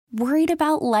Worried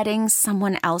about letting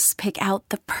someone else pick out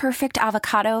the perfect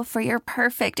avocado for your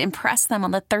perfect impress them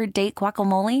on the third date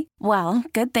guacamole? Well,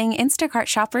 good thing Instacart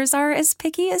shoppers are as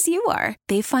picky as you are.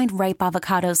 They find ripe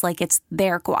avocados like it's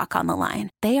their guac on the line.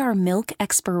 They are milk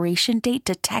expiration date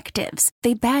detectives.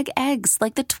 They bag eggs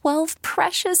like the 12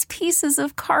 precious pieces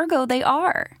of cargo they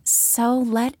are. So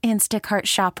let Instacart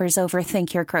shoppers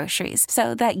overthink your groceries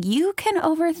so that you can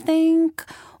overthink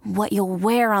what you'll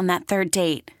wear on that third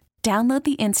date. Download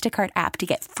the Instacart app to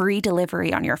get free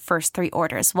delivery on your first 3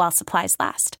 orders while supplies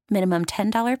last. Minimum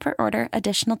 $10 per order.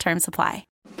 Additional terms apply.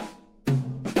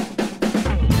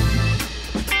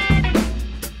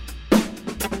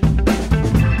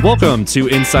 Welcome to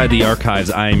Inside the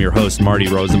Archives. I am your host, Marty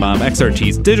Rosenbaum,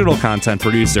 XRT's digital content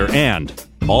producer and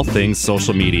all things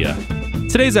social media.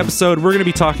 Today's episode, we're going to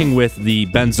be talking with the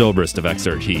Ben Zobrist of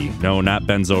XRT. No, not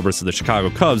Ben Zobrist of the Chicago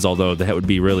Cubs, although that would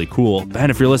be really cool. Ben,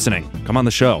 if you're listening, come on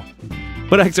the show.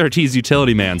 But XRT's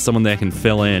utility man, someone that can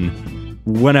fill in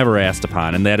whenever asked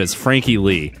upon, and that is Frankie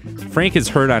Lee. Frank is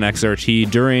heard on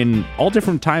XRT during all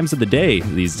different times of the day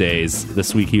these days.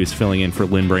 This week he was filling in for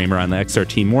Lynn Bramer on the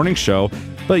XRT morning show,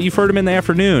 but you've heard him in the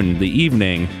afternoon, the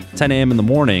evening, 10 a.m. in the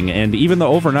morning, and even the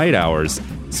overnight hours.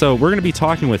 So we're going to be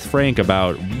talking with Frank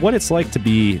about what it's like to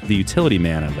be the utility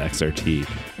man of XRT,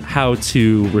 how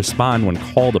to respond when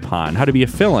called upon, how to be a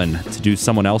fill-in to do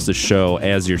someone else's show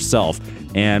as yourself.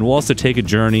 And we'll also take a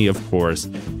journey, of course,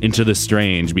 into the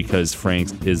strange because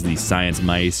Frank is the science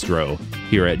maestro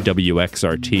here at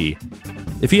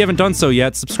WXRT. If you haven't done so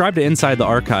yet, subscribe to Inside the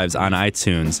Archives on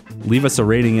iTunes, leave us a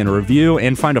rating and a review,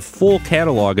 and find a full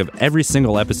catalog of every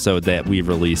single episode that we've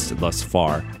released thus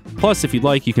far. Plus, if you'd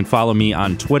like, you can follow me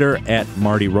on Twitter at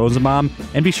Marty Rosenbaum,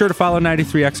 and be sure to follow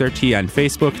 93XRT on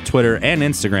Facebook, Twitter, and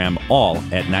Instagram, all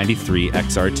at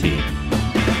 93XRT.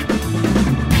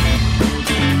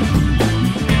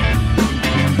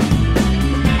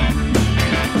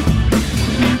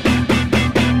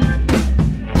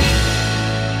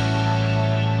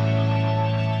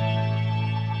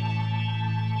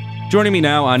 Joining me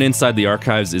now on Inside the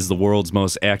Archives is the world's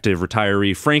most active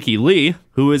retiree, Frankie Lee,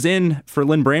 who is in for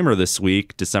Lynn Bramer this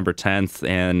week, December 10th,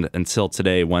 and until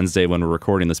today, Wednesday, when we're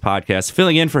recording this podcast,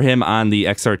 filling in for him on the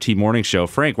XRT Morning Show.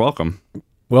 Frank, welcome.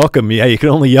 Welcome. Yeah, you can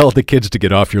only yell at the kids to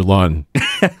get off your lawn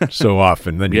so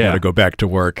often, then you got to go back to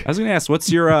work. I was going to ask, what's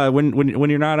your when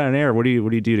you're not on air? What do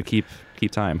you do to keep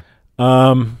time?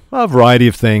 A variety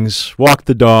of things: walk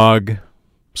the dog,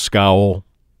 scowl,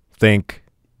 think.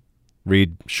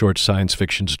 Read short science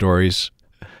fiction stories,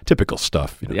 typical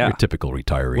stuff. Your typical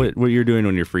retiree. What you're doing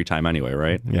on your free time anyway,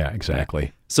 right? Yeah, exactly.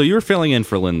 Yeah. So you were filling in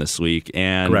for Lynn this week,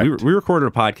 and we recorded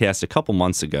a podcast a couple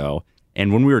months ago,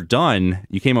 and when we were done,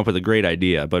 you came up with a great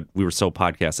idea, but we were so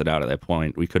podcasted out at that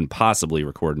point, we couldn't possibly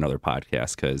record another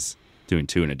podcast because doing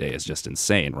 2 in a day is just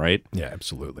insane, right? Yeah,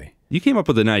 absolutely. You came up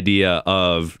with an idea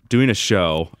of doing a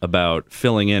show about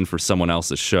filling in for someone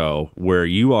else's show where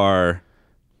you are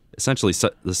essentially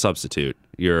the substitute.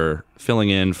 You're filling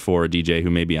in for a DJ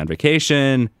who may be on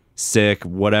vacation, sick,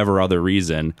 whatever other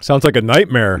reason. Sounds like a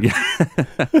nightmare.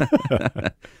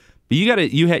 But you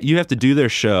have to do their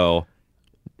show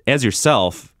as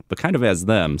yourself, but kind of as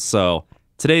them. So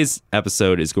today's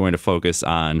episode is going to focus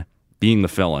on being the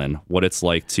fill-in, what it's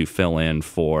like to fill in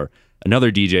for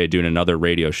another DJ doing another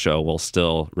radio show while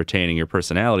still retaining your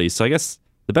personality. So I guess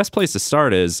the best place to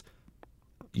start is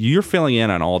you're filling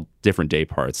in on all different day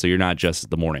parts, so you're not just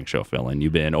the morning show fill-in.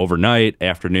 You've been overnight,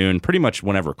 afternoon, pretty much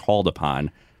whenever called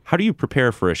upon. How do you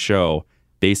prepare for a show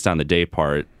based on the day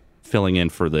part, filling in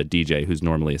for the DJ who's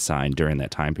normally assigned during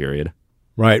that time period?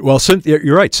 Right. Well,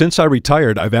 you're right. Since I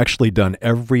retired, I've actually done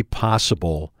every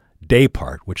possible day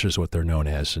part, which is what they're known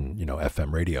as in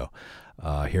FM radio.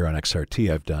 Here on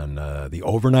XRT, I've done the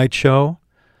overnight show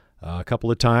a couple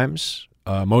of times.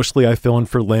 Mostly I fill in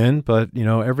for Lynn, but,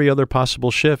 every other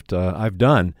possible shift I've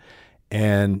done.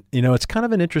 And, it's kind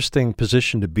of an interesting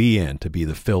position to be in, to be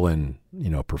the fill-in,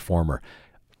 performer.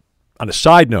 On a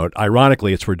side note,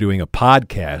 ironically, we're doing a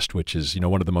podcast, which is,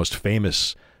 one of the most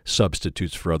famous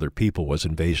substitutes for other people was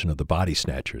Invasion of the Body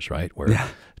Snatchers, right? Where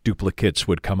duplicates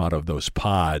would come out of those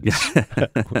pods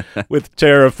with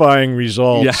terrifying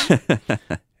results. Yeah.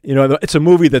 It's a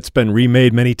movie that's been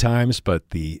remade many times, but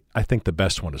I think the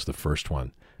best one is the first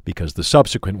one because the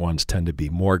subsequent ones tend to be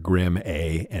more grim,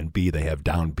 A, and B, they have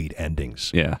downbeat endings.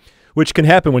 Yeah. Which can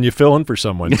happen when you fill in for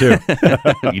someone, too.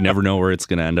 You never know where it's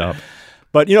going to end up.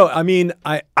 But,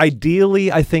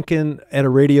 ideally, I think at a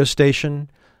radio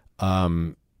station,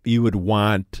 you would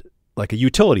want like a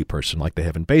utility person like they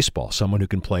have in baseball, someone who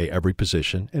can play every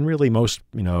position. And really most,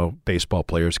 baseball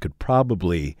players could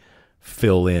probably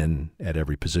fill in at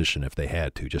every position if they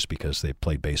had to, just because they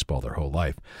played baseball their whole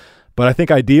life. But I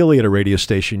think ideally at a radio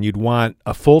station, you'd want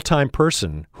a full-time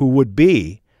person who would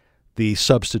be the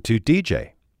substitute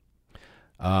DJ.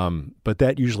 But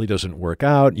that usually doesn't work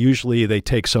out. Usually they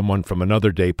take someone from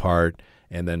another day part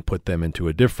and then put them into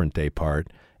a different day part,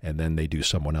 and then they do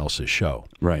someone else's show.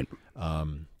 Right.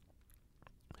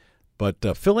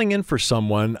 But filling in for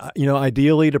someone,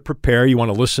 ideally to prepare, you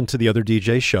want to listen to the other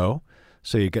DJ show,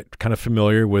 so you get kind of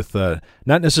familiar with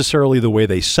not necessarily the way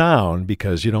they sound,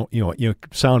 because you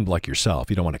sound like yourself.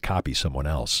 You don't want to copy someone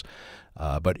else,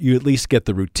 but you at least get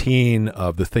the routine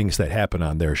of the things that happen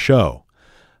on their show.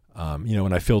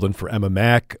 When I filled in for Emma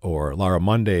Mack or Laura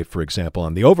Monday, for example,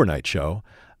 on the overnight show,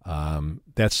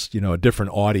 that's a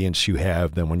different audience you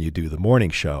have than when you do the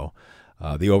morning show.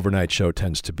 The overnight show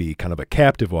tends to be kind of a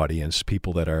captive audience,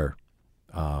 people that are,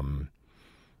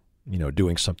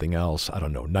 doing something else. I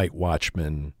don't know, night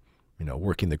watchmen,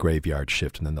 working the graveyard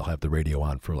shift, and then they'll have the radio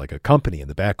on for like a company in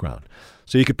the background.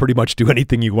 So you could pretty much do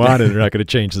anything you want, and they're not going to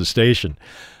change the station.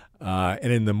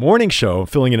 And in the morning show,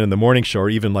 filling in the morning show, or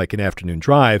even like an afternoon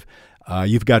drive,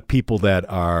 you've got people that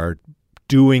are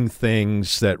doing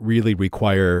things that really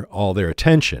require all their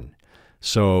attention.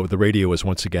 So the radio is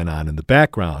once again on in the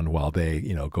background while they,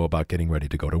 go about getting ready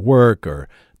to go to work, or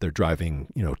they're driving,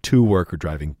 to work or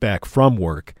driving back from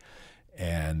work.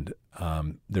 And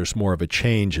there's more of a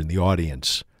change in the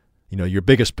audience. Your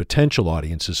biggest potential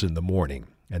audience is in the morning,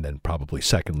 and then probably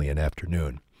secondly in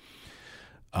afternoon.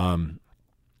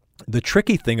 The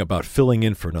tricky thing about filling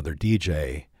in for another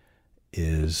DJ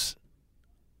is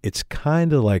it's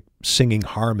kind of like singing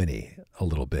harmony a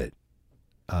little bit.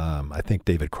 I think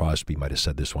David Crosby might have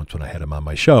said this once when I had him on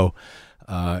my show.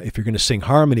 If you're going to sing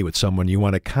harmony with someone, you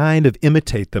want to kind of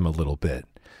imitate them a little bit,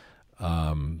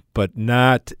 but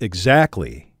not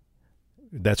exactly.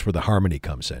 That's where the harmony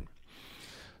comes in.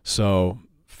 So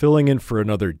filling in for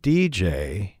another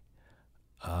DJ,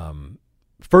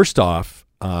 first off,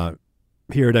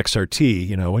 here at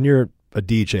XRT, when you're a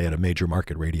DJ at a major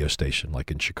market radio station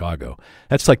like in Chicago,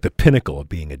 that's like the pinnacle of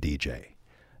being a DJ.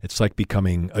 It's like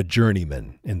becoming a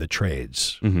journeyman in the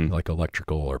trades, like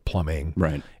electrical or plumbing.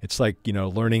 Right. It's like,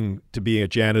 learning to be a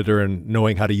janitor and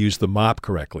knowing how to use the mop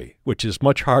correctly, which is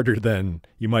much harder than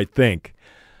you might think.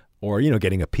 Or,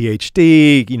 getting a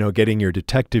PhD, getting your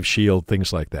detective shield,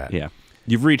 things like that. Yeah.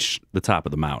 You've reached the top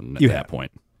of the mountain at that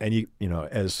point. And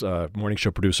as morning show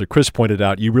producer Chris pointed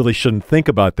out, you really shouldn't think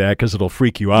about that because it'll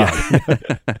freak you out. Yeah.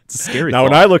 It's a scary Now,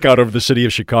 thought. when I look out over the city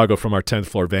of Chicago from our 10th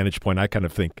floor vantage point, I kind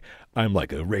of think I'm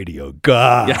like a radio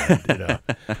god.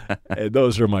 And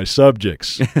those are my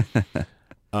subjects.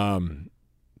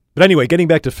 But anyway, getting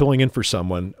back to filling in for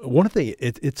someone,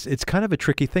 it's kind of a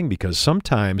tricky thing because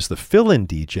sometimes the fill-in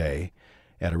DJ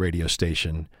at a radio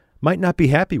station might not be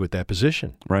happy with that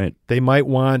position. Right. They might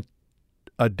want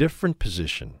a different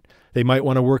position. They might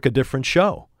want to work a different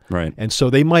show. Right. And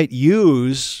so they might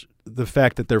use the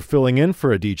fact that they're filling in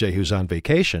for a DJ who's on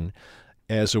vacation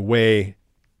as a way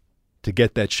to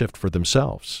get that shift for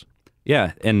themselves.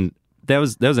 Yeah, and that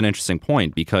was an interesting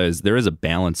point because there is a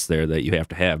balance there that you have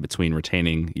to have between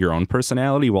retaining your own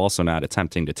personality while also not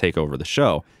attempting to take over the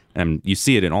show. And you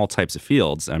see it in all types of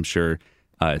fields. I'm sure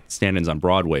stand-ins on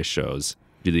Broadway shows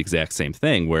do the exact same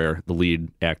thing where the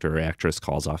lead actor or actress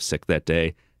calls off sick that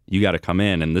day. You got to come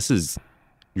in, and this is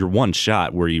your one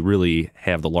shot where you really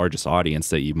have the largest audience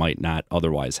that you might not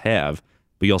otherwise have,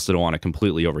 but you also don't want to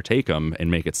completely overtake them and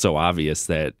make it so obvious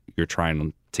that you're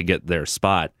trying to get their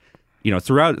spot.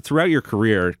 Throughout your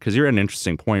career, because you're at an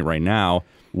interesting point right now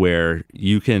where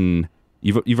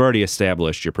you've already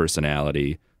established your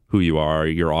personality, who you are,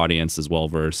 your audience is well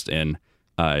versed in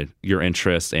your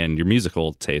interests and your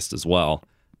musical taste as well.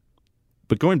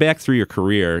 But going back through your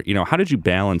career, how did you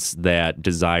balance that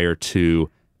desire to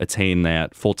attain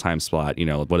that full-time spot,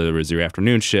 whether it was your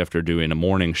afternoon shift or doing a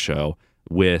morning show,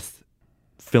 with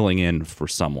filling in for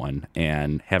someone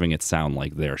and having it sound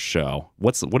like their show?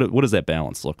 What does that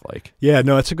balance look like? Yeah,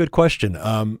 no, that's a good question.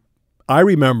 I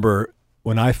remember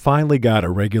when I finally got a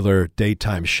regular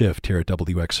daytime shift here at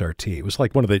WXRT. It was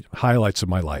like one of the highlights of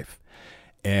my life.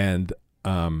 And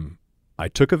I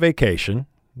took a vacation.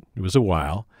 It was a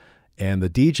while. And the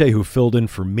DJ who filled in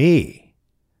for me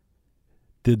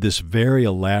did this very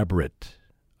elaborate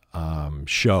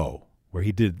show where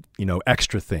he did,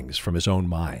 extra things from his own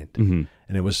mind. Mm-hmm.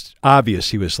 And it was obvious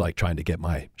he was like trying to get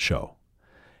my show.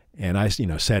 And I,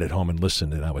 sat at home and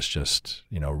listened, and I was just,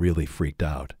 really freaked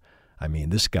out. I mean,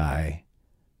 this guy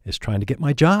is trying to get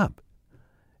my job,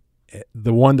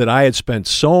 the one that I had spent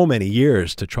so many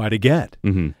years to try to get.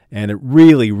 Mm-hmm. And it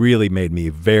really, really made me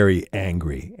very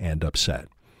angry and upset.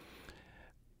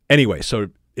 Anyway, so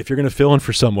if you're going to fill in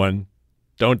for someone,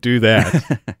 don't do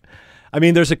that. I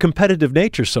mean, there's a competitive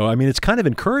nature, so I mean, it's kind of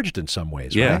encouraged in some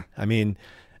ways, Yeah. right? I mean,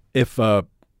 if a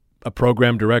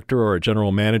program director or a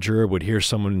general manager would hear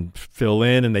someone fill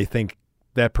in and they think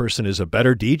that person is a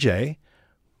better DJ,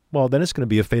 well, then it's going to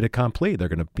be a fait accompli. They're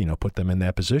going to, put them in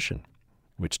that position,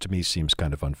 which to me seems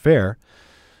kind of unfair.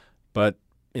 But,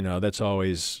 that's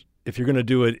always, if you're going to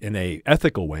do it in a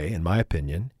ethical way, in my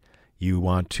opinion, you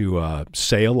want to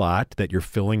say a lot that you're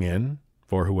filling in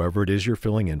for whoever it is you're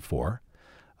filling in for.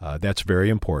 That's very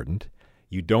important.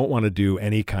 You don't want to do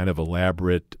any kind of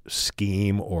elaborate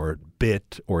scheme or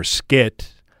bit or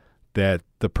skit that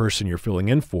the person you're filling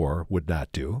in for would not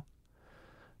do.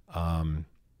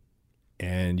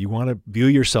 And you want to view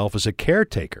yourself as a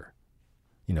caretaker,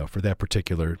 for that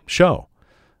particular show.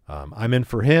 I'm in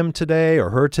for him today or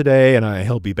her today, and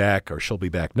he'll be back or she'll be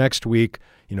back next week,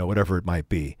 whatever it might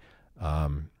be.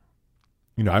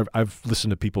 I've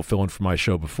listened to people fill in for my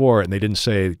show before, and they didn't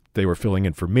say they were filling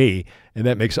in for me, and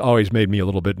that always made me a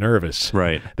little bit nervous.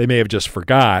 Right. They may have just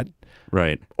forgot.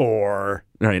 Right. Or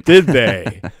Right. did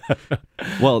they?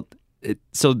 Well,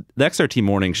 so the XRT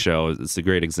Morning Show is a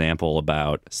great example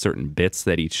about certain bits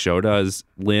that each show does.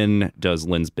 Lynn does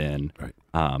Lynn's Bin. Right.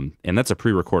 And that's a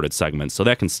pre-recorded segment, so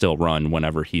that can still run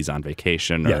whenever he's on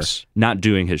vacation or Yes. not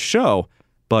doing his show.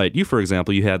 But you, for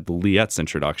example, you had the Liettes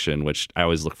introduction, which I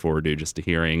always look forward to just to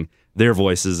hearing their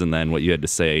voices and then what you had to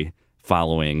say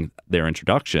following their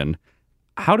introduction.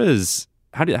 How do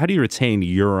you retain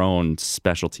your own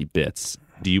specialty bits?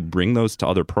 Do you bring those to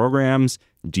other programs?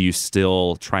 Do you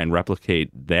still try and replicate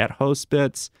that host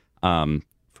bits? For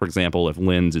example, if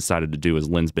Lynn decided to do his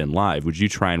Lynn's Bin Live, would you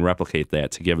try and replicate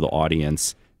that to give the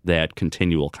audience that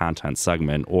continual content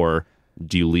segment, or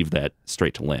do you leave that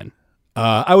straight to Lynn?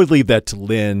 I would leave that to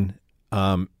Lynn.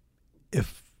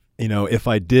 If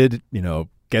I did,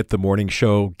 get the morning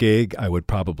show gig, I would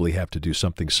probably have to do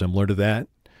something similar to that.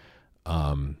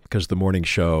 Because the morning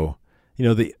show,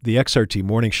 the XRT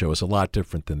morning show is a lot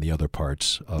different than the other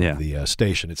parts of the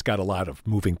station. It's got a lot of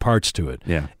moving parts to it.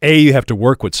 Yeah. You have to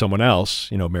work with someone else,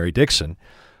 Mary Dixon,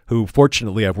 who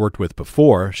fortunately I've worked with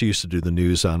before. She used to do the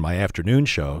news on my afternoon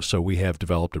show, so we have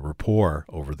developed a rapport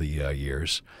over the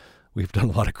years. We've done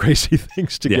a lot of crazy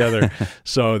things together,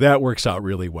 so that works out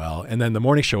really well. And then the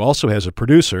morning show also has a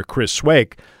producer, Chris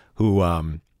Swake, who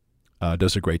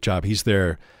does a great job. He's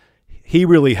there. He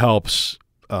really helps,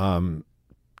 guiding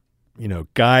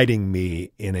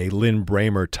me in a Lynn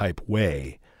Bramer type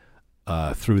way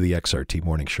through the XRT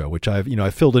morning show, which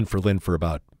I've filled in for Lynn for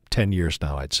about 10 years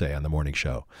now, I'd say, on the morning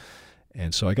show.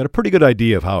 And so I got a pretty good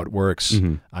idea of how it works.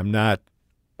 Mm-hmm. I'm not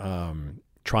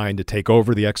trying to take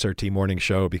over the XRT morning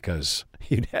show because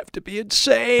you'd have to be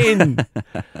insane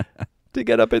to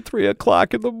get up at 3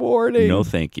 o'clock in the morning. No,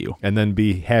 thank you. And then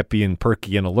be happy and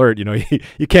perky and alert.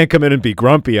 You can't come in and be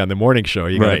grumpy on the morning show.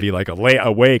 You got to be like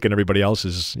awake, and everybody else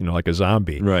is, like a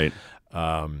zombie. Right.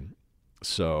 Lynn's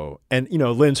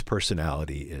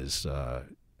personality is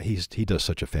he does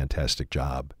such a fantastic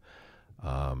job.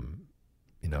 I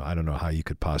don't know how you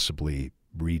could possibly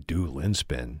redo Lynn's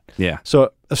Bin. Yeah.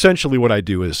 So essentially what I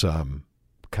do is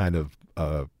kind of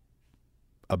a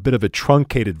bit of a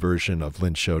truncated version of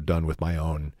Lynn's show done with my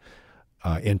own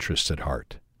interests at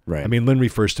heart. Right. I mean, Lynn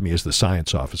refers to me as the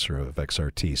science officer of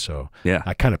XRT, so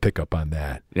I kind of pick up on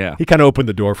that. Yeah. He kind of opened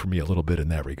the door for me a little bit in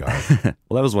that regard.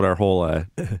 Well, that was what our whole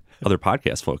other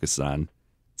podcast focused on.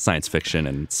 Science fiction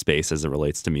and space as it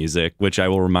relates to music, which I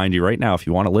will remind you right now, if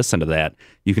you want to listen to that,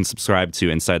 you can subscribe to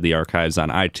Inside the Archives on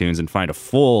iTunes and find a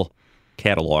full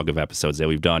catalog of episodes that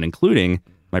we've done, including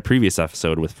my previous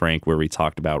episode with Frank where we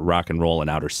talked about rock and roll in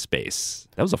outer space.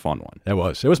 That was a fun one. It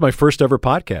was my first ever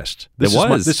podcast.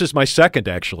 This is my second,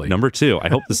 actually. Number 2. I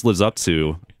hope this lives up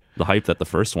to the hype that the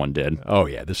first one did. Oh,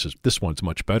 yeah. This one's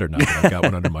much better now that I've got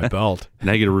one under my belt.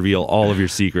 Now you get to reveal all of your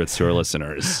secrets to our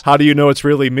listeners. How do you know it's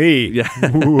really me?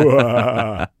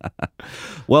 Yeah.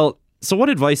 Well, so what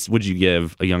advice would you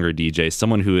give a younger DJ,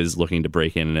 someone who is looking to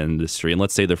break in an industry, and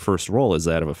let's say their first role is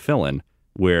that of a fill-in,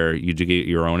 where you do get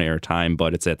your own airtime,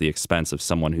 but it's at the expense of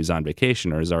someone who's on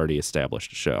vacation or has already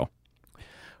established a show?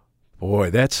 Boy,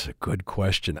 that's a good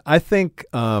question. I think...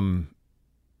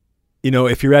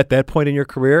 if you're at that point in your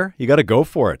career, you got to go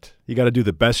for it. You got to do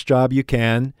the best job you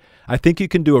can. I think you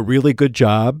can do a really good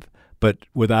job, but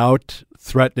without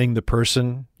threatening the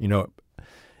person,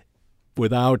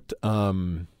 without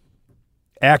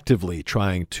actively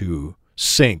trying to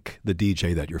sink the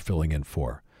DJ that you're filling in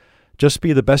for. Just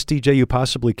be the best DJ you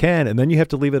possibly can, and then you have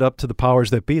to leave it up to the powers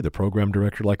that be, the program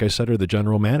director, like I said, or the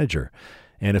general manager.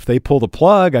 And if they pull the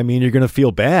plug, you're going to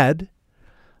feel bad.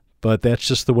 but that's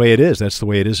just the way it is. That's the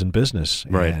way it is in business.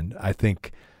 Right. And I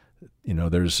think,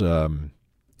 there's,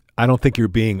 I don't think you're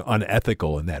being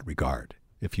unethical in that regard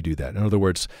if you do that. In other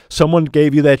words, someone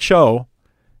gave you that show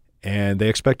and they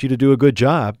expect you to do a good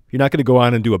job. You're not going to go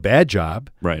on and do a bad job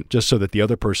Right. just so that the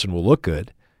other person will look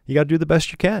good. You got to do the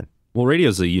best you can. Well, radio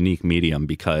is a unique medium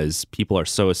because people are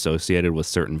so associated with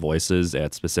certain voices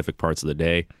at specific parts of the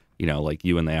day. Like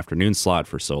you in the afternoon slot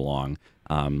for so long,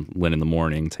 Lynn in the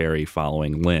morning, Terry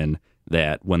following Lynn,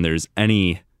 that when there's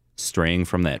any straying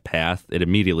from that path, it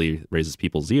immediately raises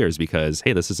people's ears because,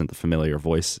 hey, this isn't the familiar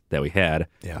voice that we had.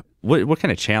 Yeah. What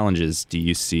kind of challenges do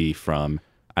you see from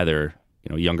either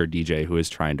younger DJ who is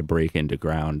trying to break into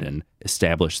ground and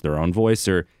establish their own voice,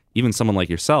 or even someone like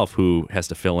yourself who has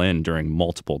to fill in during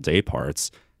multiple day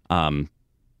parts,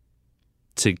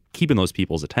 to keeping those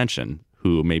people's attention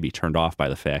who may be turned off by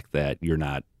the fact that you're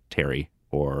not Terry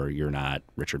or you're not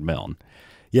Richard Milne?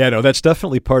 Yeah, no, that's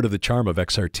definitely part of the charm of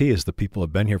XRT is the people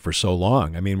have been here for so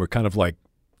long. I mean, we're kind of like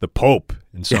the Pope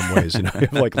in some ways, we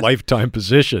have like lifetime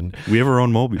position. We have our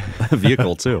own mobile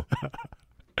vehicle too.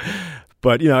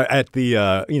 But, at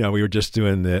the, we were just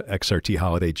doing the XRT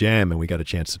Holiday Jam, and we got a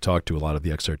chance to talk to a lot of the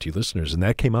XRT listeners, and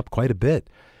that came up quite a bit.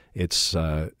 It's,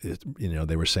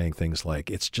 they were saying things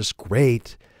like, it's just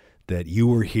great that you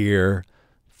were here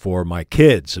for my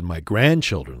kids and my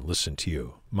grandchildren listen to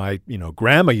you. My,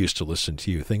 grandma used to listen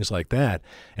to you, things like that.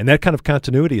 And that kind of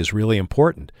continuity is really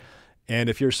important. And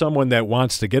if you're someone that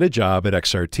wants to get a job at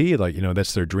XRT, like,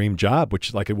 that's their dream job,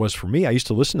 which like it was for me, I used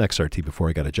to listen to XRT before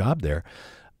I got a job there.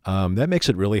 That makes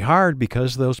it really hard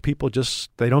because those people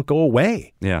they don't go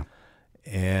away. Yeah.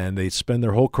 And they spend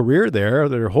their whole career there,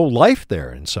 their whole life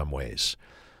there in some ways.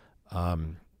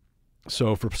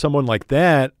 So for someone like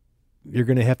that, you're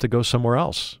going to have to go somewhere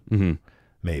else,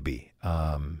 maybe.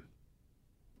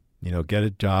 Get a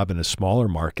job in a smaller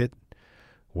market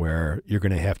where you're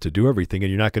going to have to do everything and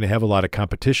you're not going to have a lot of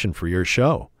competition for your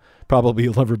show. Probably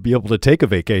you'll never be able to take a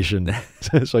vacation,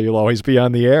 so you'll always be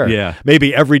on the air. Yeah.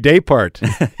 Maybe every day part, these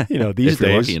if you're days.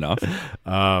 lucky enough.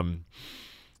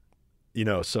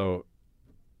 So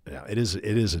yeah, it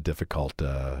is a difficult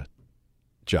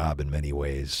job in many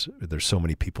ways. There's so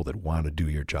many people that want to do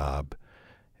your job.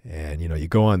 And, you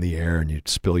go on the air and you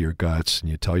spill your guts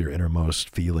and you tell your innermost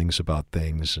feelings about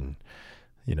things. And,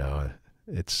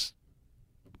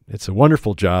 it's a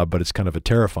wonderful job, but it's kind of a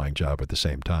terrifying job at the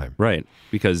same time. Right.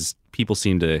 Because people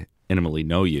seem to intimately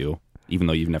know you, even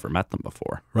though you've never met them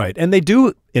before. Right. And they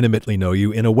do intimately know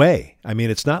you in a way. I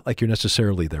mean, it's not like you're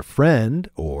necessarily their friend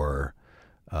or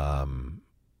you're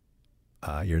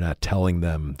not telling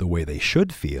them the way they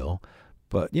should feel.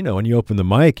 But, when you open the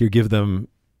mic, you give them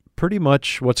pretty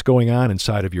much what's going on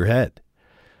inside of your head,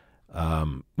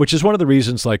 which is one of the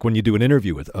reasons, like when you do an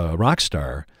interview with a rock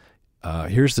star,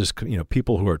 here's this,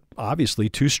 people who are obviously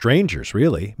two strangers,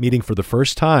 really, meeting for the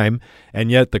first time, and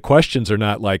yet the questions are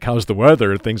not like, how's the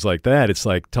weather, or things like that. It's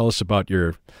like, tell us about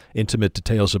your intimate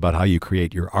details about how you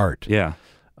create your art. Yeah.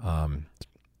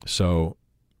 So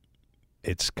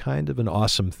it's kind of an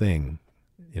awesome thing,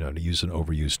 to use an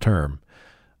overused term,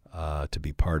 to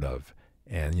be part of.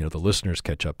 And, the listeners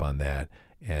catch up on that.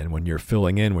 And when you're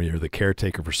filling in, when you're the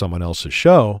caretaker for someone else's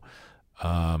show,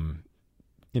 some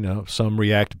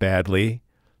react badly,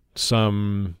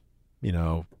 some,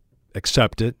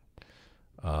 accept it.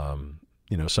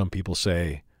 Some people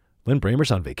say, Lynn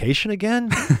Bramer's on vacation again?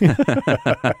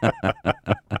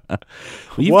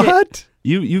 What?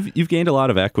 You've gained a lot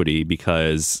of equity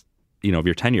because, of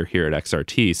your tenure here at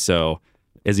XRT. So,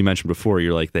 as you mentioned before,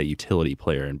 you're like that utility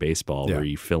player in baseball where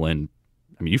you fill in.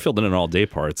 I mean, you filled in all day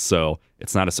parts, so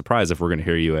it's not a surprise if we're going to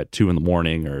hear you at 2 in the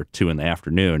morning or 2 in the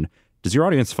afternoon. Does your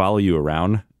audience follow you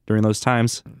around during those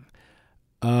times?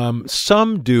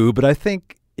 Some do, but I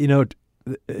think,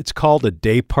 it's called a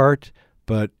day part,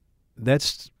 but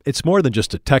it's more than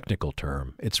just a technical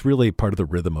term. It's really part of the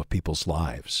rhythm of people's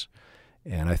lives.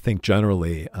 And I think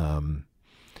generally,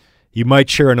 you might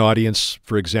share an audience,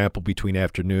 for example, between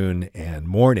afternoon and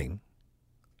morning,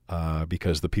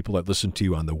 because the people that listen to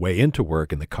you on the way into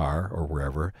work in the car or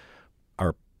wherever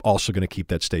are also going to keep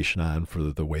that station on for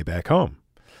the way back home.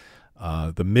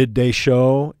 The midday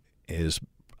show is,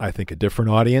 I think, a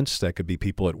different audience. That could be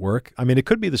people at work. I mean, it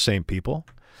could be the same people.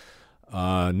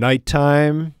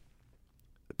 Nighttime,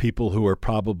 people who are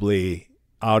probably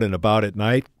out and about at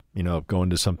night, going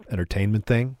to some entertainment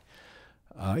thing.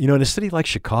 In a city like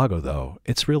Chicago, though,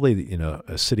 it's really,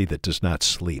 a city that does not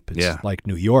sleep. It's like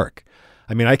New York.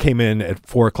 I mean, I came in at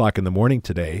 4 o'clock in the morning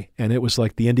today, and it was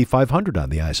like the Indy 500 on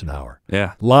the Eisenhower.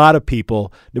 Yeah. A lot of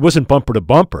people. It wasn't bumper to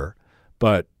bumper,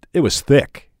 but it was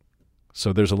thick.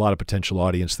 So there's a lot of potential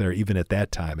audience there, even at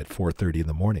that time at 4:30 in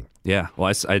the morning. Yeah.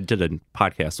 Well, I did a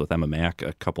podcast with Emma Mack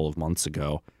a couple of months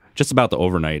ago just about the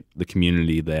overnight, the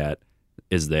community that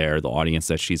is there, the audience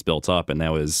that she's built up. And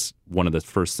that was one of the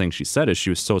first things she said is she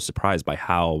was so surprised by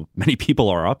how many people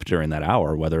are up during that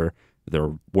hour, whether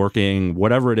they're working,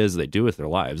 whatever it is they do with their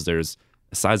lives. There's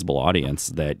a sizable audience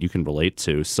that you can relate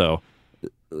to. So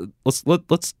let's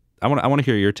I want to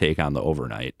hear your take on the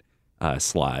overnight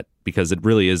slot, because it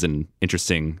really is an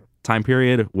interesting time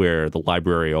period where the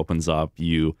library opens up.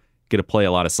 You get to play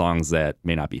a lot of songs that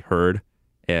may not be heard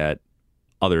at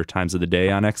other times of the day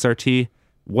on XRT.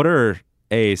 What are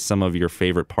some of your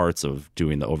favorite parts of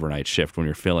doing the overnight shift when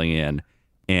you're filling in,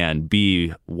 and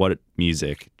B, what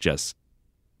music just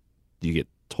you get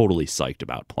totally psyched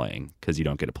about playing because you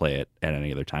don't get to play it at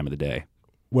any other time of the day?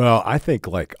 Well, I think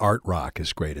like art rock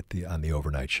is great on the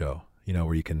overnight show,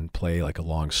 where you can play like a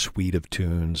long suite of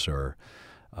tunes or,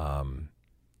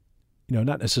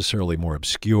 not necessarily more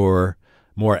obscure,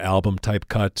 more album type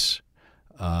cuts.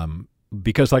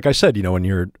 Because like I said,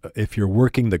 if you're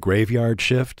working the graveyard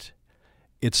shift,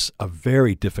 it's a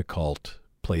very difficult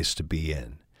place to be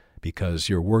in because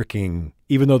you're working,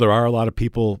 even though there are a lot of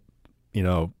people,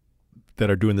 that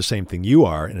are doing the same thing you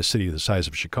are in a city the size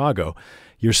of Chicago,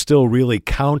 you're still really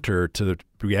counter to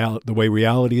the way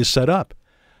reality is set up.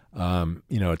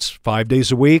 It's 5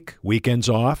 days a week, weekends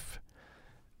off,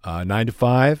 9 to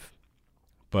 5.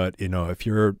 But, if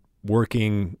you're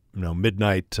working,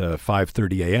 midnight to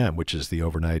 5:30 a.m., which is the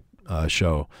overnight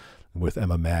show with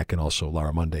Emma Mack and also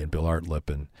Laura Monday and Bill Artlip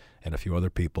and a few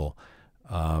other people,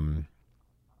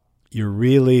 you're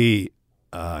really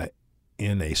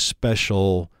in a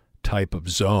special type of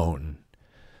zone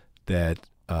that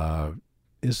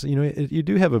is, you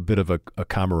do have a bit of a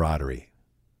camaraderie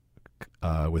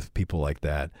with people like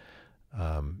that.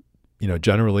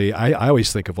 Generally, I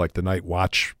always think of like the night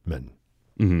watchman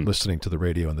listening to the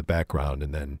radio in the background,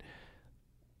 and then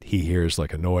he hears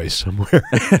like a noise somewhere.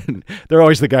 They're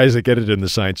always the guys that get it in the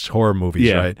science horror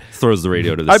movies, right? Throws the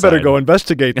radio to the I side. better go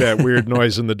investigate that weird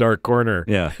noise in the dark corner.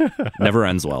 Yeah. Never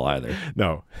ends well either.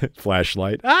 No.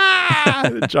 Flashlight.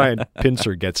 The giant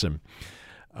pincer gets him.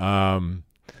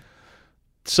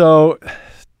 So,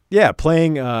 yeah,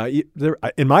 playing,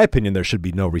 in my opinion, there should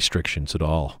be no restrictions at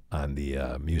all on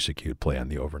the music you'd play on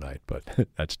the overnight, but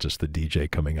that's just the DJ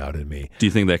coming out in me. Do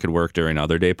you think that could work during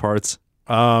other day parts?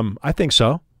 I think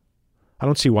so. I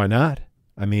don't see why not.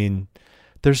 I mean,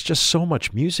 there's just so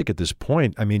much music at this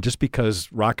point. I mean, just because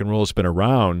rock and roll has been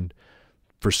around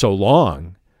for so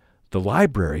long, the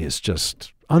library is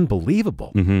just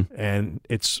unbelievable. Mm-hmm. And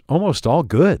it's almost all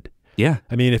good. Yeah.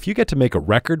 I mean, if you get to make a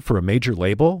record for a major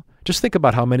label, just think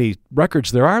about how many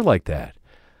records there are like that.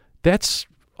 That's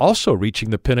also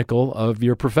reaching the pinnacle of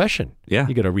your profession. Yeah.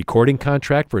 You get a recording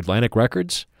contract for Atlantic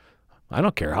Records. I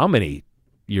don't care how many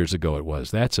years ago it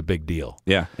was. That's a big deal.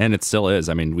 Yeah, and it still is.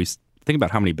 I mean, we think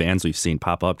about how many bands we've seen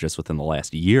pop up just within the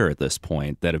last year at this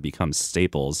point that have become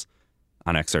staples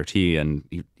on XRT and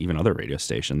even other radio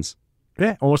stations.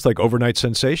 Yeah, almost like overnight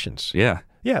sensations. Yeah.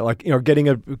 Yeah, like getting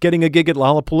a gig at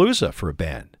Lollapalooza for a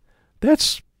band.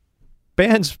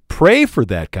 Bands pray for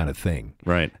that kind of thing.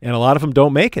 Right. And a lot of them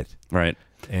don't make it. Right.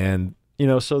 And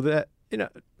so that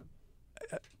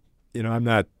I'm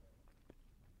not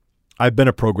I've been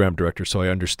a program director, so I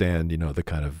understand, the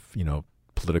kind of,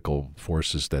 political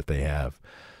forces that they have.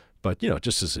 But,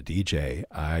 just as a DJ,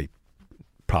 I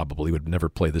probably would never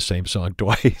play the same song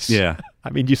twice. Yeah. I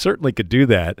mean, you certainly could do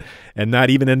that and not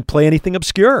even play anything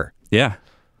obscure. Yeah.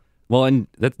 Well, and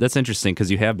that's interesting because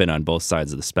you have been on both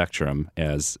sides of the spectrum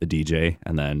as a DJ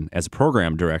and then as a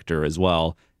program director as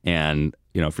well. And,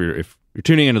 if you're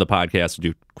tuning into the podcast,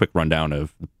 we'll do a quick rundown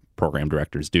of the program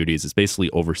director's duties. Is basically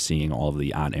overseeing all of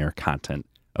the on-air content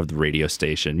of the radio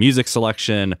station, music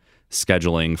selection,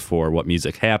 scheduling for what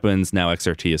music happens. Now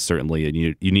XRT is certainly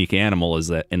a unique animal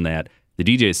in that the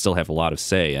DJs still have a lot of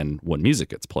say in what music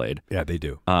gets played. Yeah, they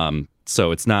do.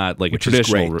 So it's not like Which a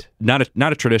traditional, is great.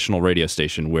 Not a traditional radio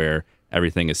station where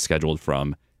everything is scheduled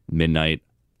from midnight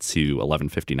to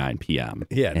 11:59 p.m.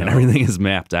 Yeah, and everything is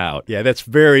mapped out. Yeah, that's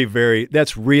very, very.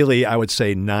 That's really, I would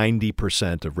say,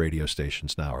 90% of radio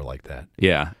stations now are like that.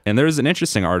 Yeah, and there's an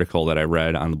interesting article that I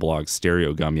read on the blog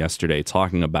Stereo Gum yesterday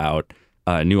talking about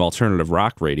a new alternative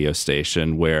rock radio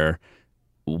station where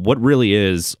what really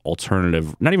is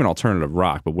alternative, not even alternative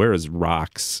rock, but where is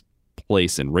rock's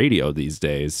place in radio these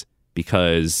days?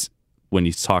 Because when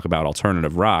you talk about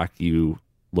alternative rock, you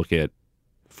look at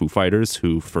Foo Fighters,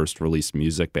 who first released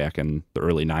music back in the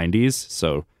early 90s,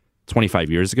 so 25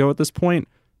 years ago at this point,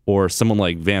 or someone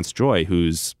like Vance Joy,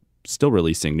 who's still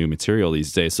releasing new material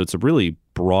these days. So it's a really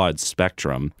broad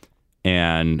spectrum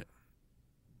And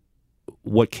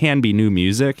what can be new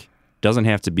music doesn't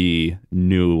have to be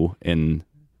new in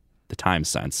the time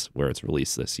sense where it's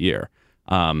released this year.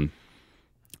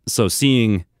 So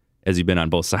seeing, as you've been on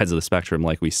both sides of the spectrum,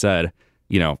 like we said,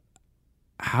 you know,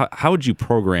 how would you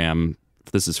program,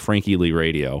 if this is Frankie Lee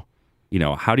Radio, you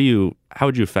know, how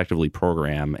would you effectively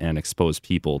program and expose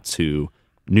people to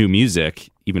new music,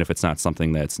 even if it's not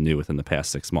something that's new within the past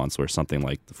 6 months, where something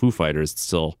like the Foo Fighters is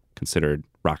still considered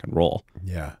rock and roll?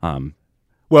 Yeah.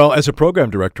 Well, as a program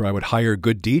director, I would hire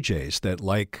good DJs that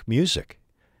like music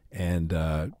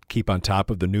and keep on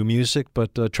top of the new music,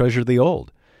 but treasure the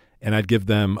old. And I'd give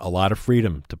them a lot of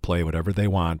freedom to play whatever they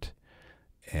want.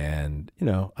 And, you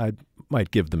know, I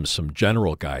might give them some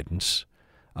general guidance.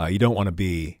 You don't want to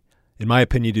be, in my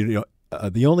opinion,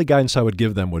 the only guidance I would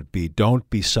give them would be don't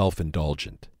be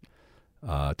self-indulgent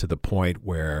to the point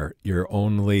where you're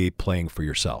only playing for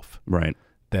yourself. Right.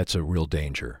 That's a real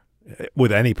danger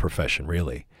with any profession,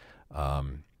 really.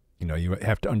 You know, you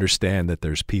have to understand that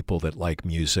there's people that like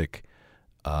music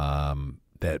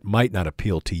that might not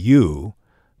appeal to you,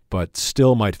 but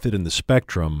still might fit in the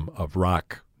spectrum of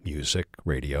rock music,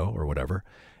 radio, or whatever,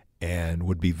 and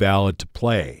would be valid to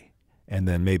play. And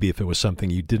then maybe if it was something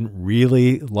you didn't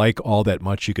really like all that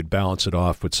much, you could balance it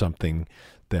off with something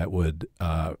that would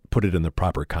put it in the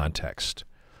proper context.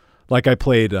 Like I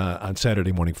played on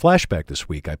Saturday Morning Flashback this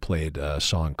week, I played a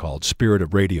song called Spirit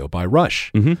of Radio by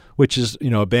Rush, which is, you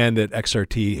know, a band that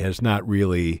XRT has not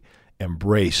really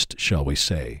embraced, shall we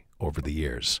say, over the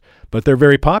years. But they're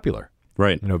very popular.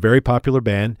 Right. You know, very popular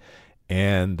band.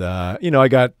 And, you know,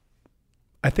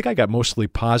 I think I got mostly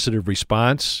positive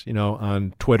response, you know,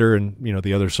 on Twitter and, you know,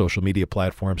 the other social media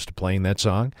platforms to playing that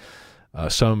song.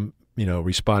 Some, you know,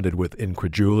 responded with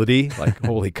incredulity, like,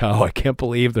 holy cow, I can't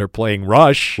believe they're playing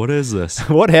Rush. What is this?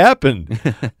 What happened?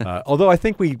 Although I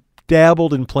think we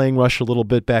dabbled in playing Rush a little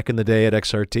bit back in the day at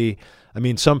XRT. I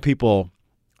mean, some people,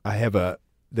 they have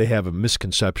a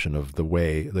misconception of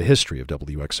the history of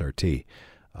WXRT,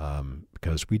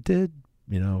 because we did,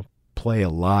 you know, play a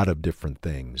lot of different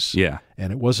things. Yeah.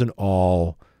 And it wasn't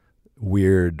all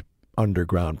weird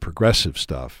underground progressive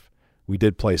stuff. We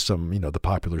did play some, you know, the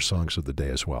popular songs of the day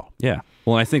as well. Yeah.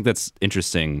 Well, I think that's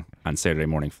interesting on Saturday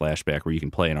Morning Flashback, where you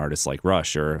can play an artist like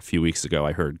Rush, or a few weeks ago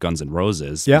I heard Guns N'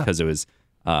 Roses, because it was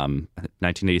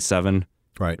 1987,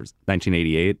 right?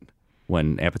 1988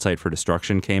 when Appetite for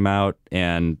Destruction came out,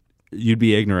 and you'd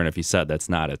be ignorant if you said that's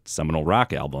not a seminal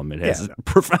rock album. It has a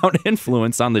profound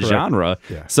influence on the genre.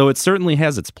 Yeah. So it certainly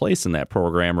has its place in that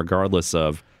program, regardless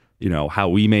of, you know, how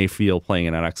we may feel playing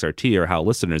it on XRT or how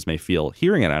listeners may feel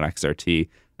hearing it on XRT.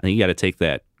 I think you got to take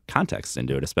that context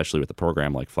into it, especially with a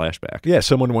program like Flashback. Yeah,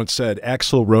 someone once said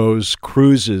Axl Rose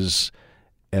cruises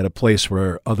at a place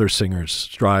where other singers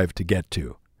strive to get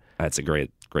to. That's a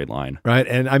great line. Right?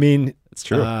 And I mean, it's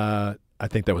true. I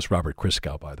think that was Robert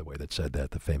Christgau, by the way, that said that,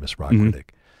 the famous rock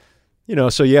critic. You know,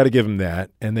 so you got to give them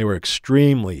that. And they were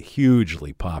extremely,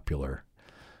 hugely popular.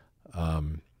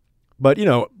 But, you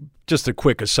know, just a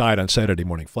quick aside on Saturday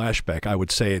Morning Flashback, I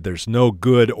would say there's no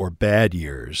good or bad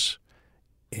years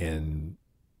in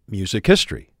music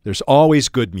history. There's always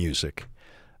good music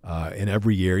in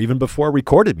every year. Even before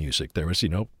recorded music, there was, you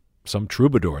know, some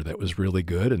troubadour that was really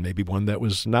good and maybe one that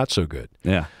was not so good.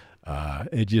 Yeah.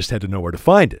 It just had to know where to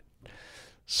find it.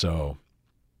 So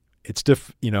it's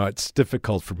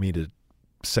difficult for me to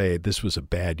say this was a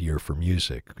bad year for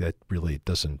music. That really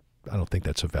doesn't, I don't think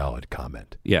that's a valid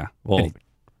comment. Yeah. Well,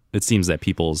 it seems that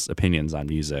people's opinions on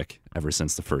music ever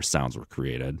since the first sounds were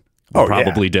created are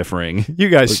probably differing. You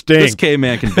guys stink. This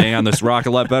caveman can bang on this rock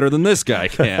a lot better than this guy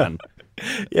can.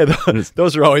 Yeah,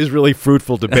 those are always really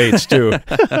fruitful debates, too.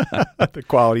 The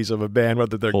qualities of a band,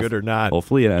 whether they're good or not.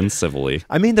 Hopefully it ends civilly.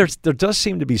 I mean, there does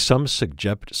seem to be some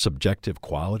subjective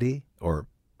quality, or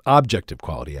objective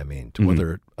quality, I mean, to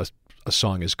whether a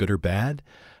song is good or bad.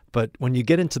 But when you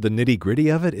get into the nitty-gritty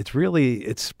of it, it's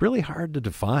really hard to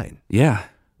define. Yeah.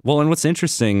 Well, and what's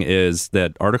interesting is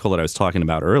that article that I was talking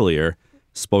about earlier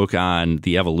spoke on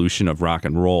the evolution of rock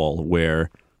and roll,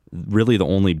 where really the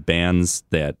only bands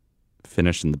that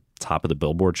finished in the top of the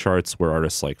Billboard charts were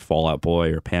artists like Fall Out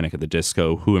Boy or Panic at the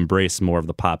Disco, who embraced more of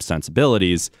the pop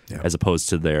sensibilities as opposed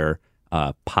to their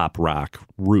pop rock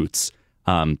roots.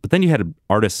 But then you had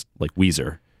artists like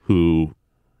Weezer, who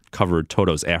covered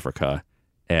Toto's Africa.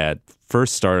 At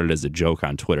first started as a joke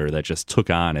on Twitter that just took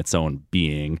on its own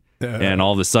being, and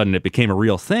all of a sudden it became a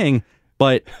real thing.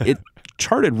 But it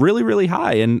charted really, really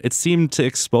high, and it seemed to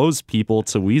expose people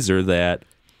to Weezer that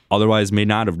otherwise may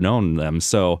not have known them.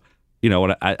 So, you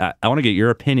know, I want to get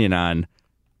your opinion on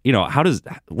what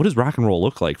does rock and roll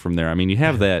look like from there? I mean, you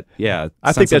have that,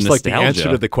 I think that's like the nostalgia. answer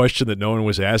to the question that no one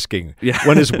was asking. Yeah.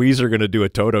 When is Weezer going to do a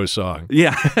Toto song?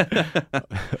 Yeah.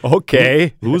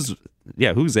 Okay. Who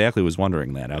exactly was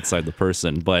wondering that outside the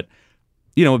person? But,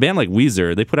 a band like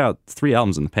Weezer, they put out 3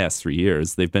 albums in the past 3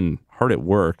 years. They've been hard at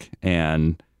work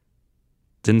and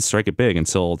didn't strike it big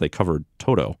until they covered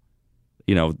Toto.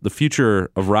 The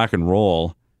future of rock and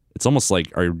roll, it's almost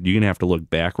like, are you going to have to look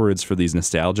backwards for these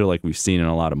nostalgia like we've seen in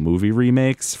a lot of movie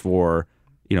remakes for,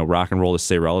 rock and roll to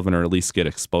stay relevant or at least get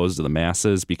exposed to the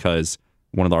masses? Because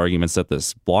one of the arguments that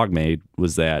this blog made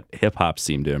was that hip-hop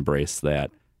seemed to embrace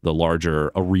that, the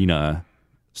larger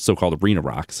so-called arena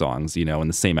rock songs, and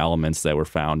the same elements that were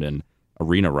found in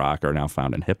arena rock are now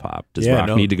found in hip-hop. Does rock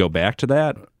need to go back to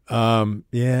that?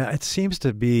 It seems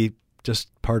to be just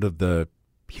part of the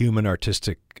human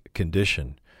artistic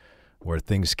condition where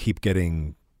things keep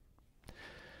getting,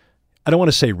 I don't want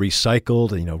to say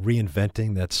recycled,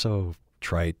 reinventing, that's so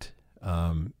trite.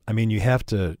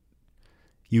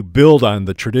 You build on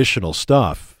the traditional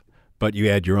stuff, but you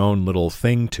add your own little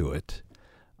thing to it.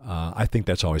 I think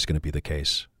that's always going to be the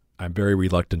case. I'm very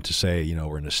reluctant to say,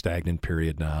 we're in a stagnant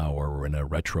period now or we're in a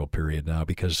retro period now,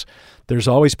 because there's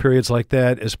always periods like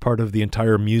that as part of the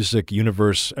entire music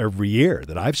universe every year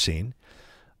that I've seen.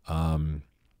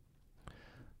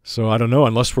 So I don't know,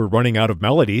 unless we're running out of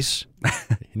melodies.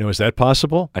 Is that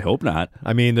possible? I hope not.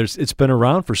 I mean, it's been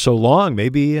around for so long.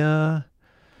 Maybe, no,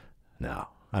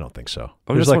 I don't think so.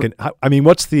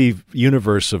 What's the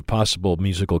universe of possible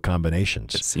musical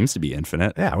combinations? It seems to be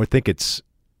infinite. Yeah, I would think it's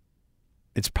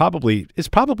probably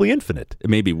infinite. It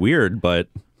may be weird, but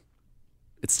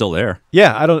it's still there.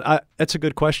 Yeah, that's a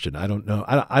good question. I don't know.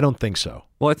 I don't think so.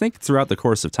 Well, I think throughout the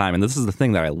course of time, and this is the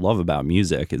thing that I love about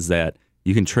music, is that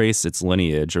you can trace its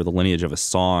lineage or the lineage of a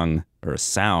song or a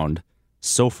sound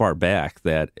so far back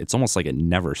that it's almost like it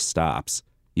never stops.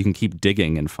 You can keep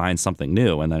digging and find something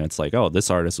new, and then it's like, oh, this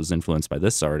artist was influenced by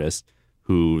this artist,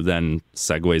 who then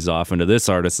segues off into this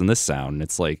artist and this sound. And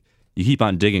it's like you keep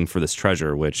on digging for this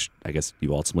treasure, which I guess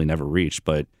you ultimately never reach,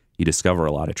 but you discover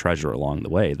a lot of treasure along the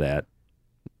way that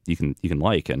you can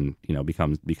like, and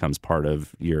becomes part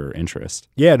of your interest.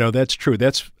 Yeah, no, that's true.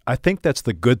 I think that's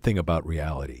the good thing about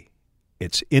reality.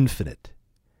 It's infinite,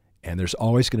 and there's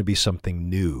always going to be something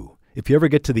new. If you ever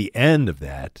get to the end of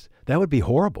that would be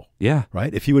horrible. Yeah.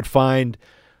 Right? If you would find,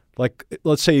 like,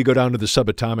 let's say you go down to the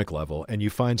subatomic level and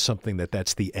you find something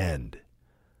that's the end.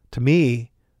 To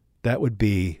me, that would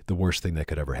be the worst thing that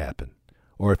could ever happen.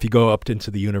 Or if you go up into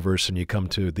the universe and you come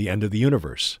to the end of the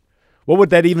universe, what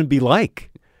would that even be like?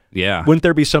 Yeah. Wouldn't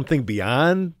there be something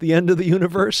beyond the end of the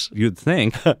universe? You'd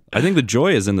think. I think the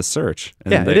joy is in the search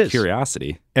and the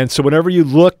curiosity. And so whenever you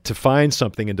look to find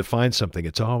something and to find something,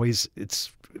 it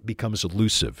becomes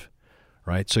elusive,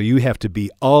 right? So you have to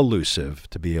be elusive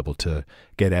to be able to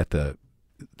get at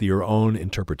your own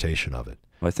interpretation of it.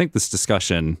 Well, I think this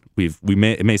discussion,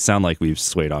 it may sound like we've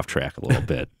swayed off track a little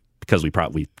bit because we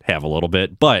probably have a little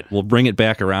bit, but we'll bring it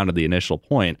back around to the initial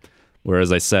point.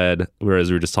 Whereas we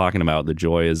were just talking about the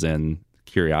joy is in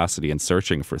curiosity and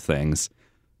searching for things.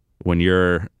 When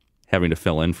you're having to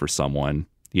fill in for someone,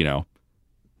 you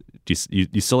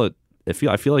still, I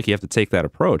feel like you have to take that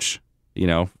approach,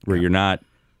 where you're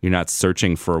not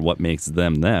searching for what makes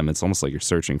them. It's almost like you're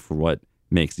searching for what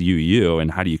makes you, and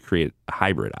how do you create a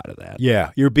hybrid out of that? Yeah,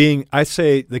 I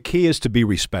say the key is to be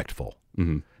respectful.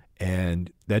 Mm-hmm.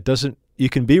 And that doesn't, you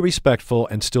can be respectful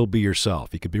and still be yourself.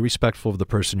 You can be respectful of the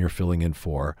person you're filling in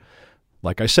for,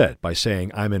 like I said, by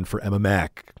saying, I'm in for Emma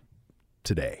Mack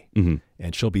today, mm-hmm.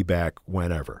 and she'll be back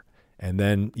whenever. And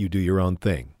then you do your own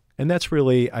thing. And that's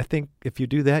really, I think if you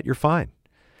do that, you're fine.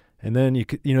 And then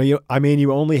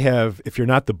you only have, if you're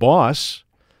not the boss,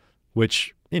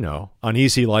 which,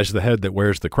 uneasy lies the head that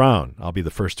wears the crown. I'll be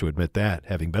the first to admit that,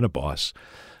 having been a boss,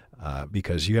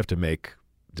 because you have to make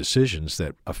decisions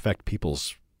that affect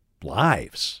people's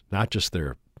lives, not just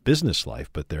their business life,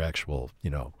 but their actual,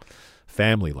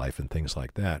 family life and things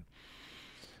like that.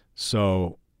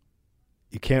 So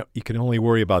you can only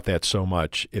worry about that so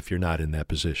much if you're not in that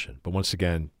position. But once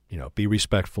again, be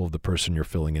respectful of the person you're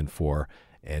filling in for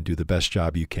and do the best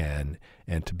job you can.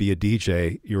 And to be a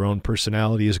DJ, your own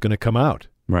personality is going to come out.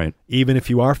 Right. Even if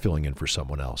you are filling in for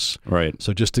someone else. Right.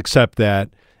 So just accept that.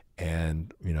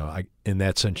 And, in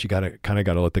that sense, you got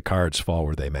to let the cards fall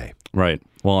where they may. Right.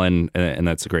 Well, and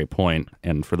that's a great point.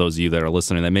 And for those of you that are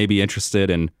listening that may be interested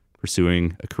in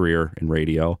pursuing a career in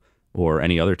radio or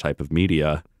any other type of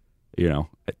media,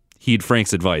 heed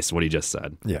Frank's advice, what he just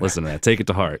said. Yeah. Listen to that. Take it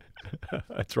to heart.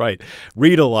 That's right.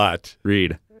 Read a lot.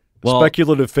 Read. Well,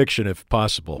 speculative fiction if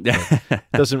possible. It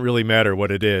doesn't really matter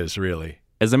what it is, really.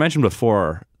 as I mentioned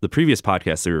before, the previous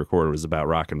podcast that we recorded was about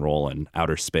rock and roll and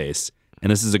outer space.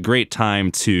 And this is a great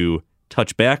time to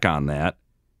touch back on that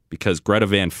because Greta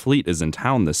Van Fleet is in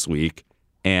town this week,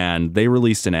 and they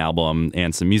released an album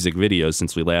and some music videos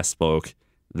since we last spoke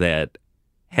that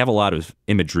have a lot of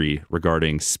imagery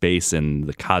regarding space and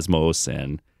the cosmos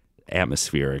and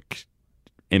atmospheric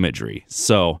imagery.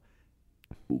 So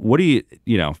what do you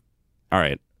all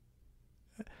right.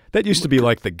 That used to be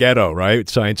like the ghetto, right?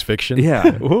 Science fiction.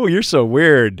 Yeah. Oh, you're so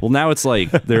weird. Well, now it's like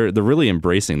they're really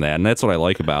embracing that, and that's what I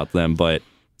like about them. But,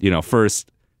 first,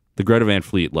 the Greta Van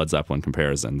Fleet Led Zeppelin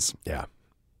comparisons. Yeah.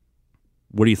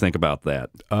 What do you think about that?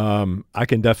 I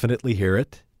can definitely hear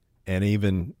it, and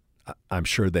even I'm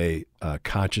sure they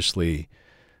consciously,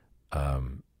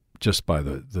 just by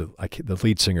the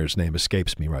lead singer's name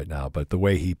escapes me right now, but the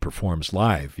way he performs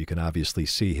live, you can obviously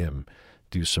see him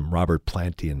do some Robert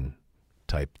Plantian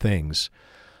type things,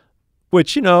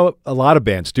 which, a lot of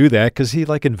bands do that because he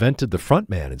invented the front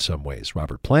man in some ways,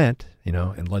 Robert Plant,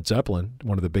 and Led Zeppelin,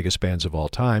 one of the biggest bands of all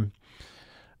time.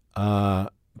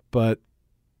 But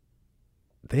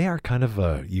they are kind of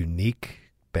a unique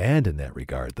band in that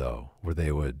regard, though, where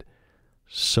they would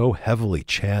so heavily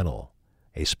channel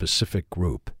a specific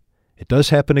group. It does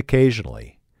happen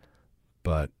occasionally,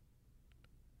 but,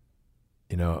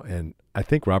 and I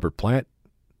think Robert Plant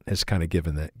has kind of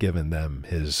given them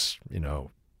his,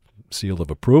 seal of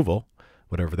approval,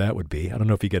 whatever that would be. I don't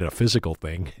know if you get a physical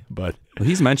thing, but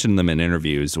he's mentioned them in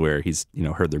interviews where he's,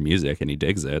 heard their music and he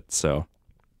digs it. So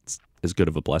it's as good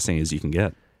of a blessing as you can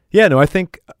get. Yeah, no, I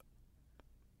think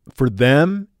for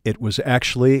them, it was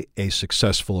actually a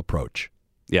successful approach.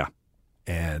 Yeah.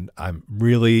 And I'm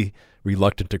really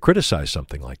reluctant to criticize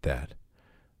something like that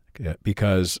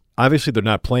because obviously they're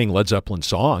not playing Led Zeppelin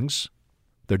songs.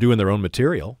 They're doing their own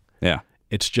material. Yeah.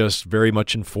 It's just very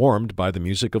much informed by the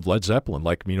music of Led Zeppelin.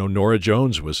 Like, Norah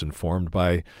Jones was informed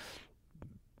by,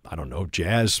 I don't know,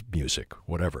 jazz music,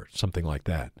 whatever, something like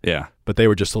that. Yeah. But they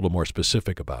were just a little more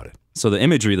specific about it. So the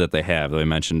imagery that they have, that I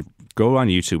mentioned, go on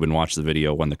YouTube and watch the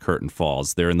video When the Curtain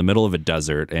Falls. They're in the middle of a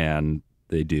desert, and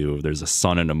there's a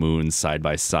sun and a moon side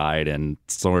by side, and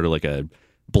sort of like a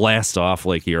blast off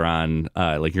like you're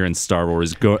in Star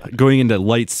Wars, going into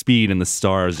light speed, and the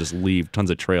stars just leave tons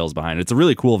of trails behind it. It's a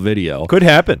really cool video. Could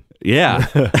happen. Yeah.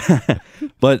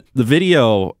 But the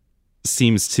video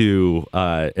seems to,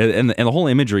 and the whole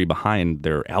imagery behind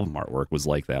their album artwork was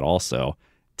like that also,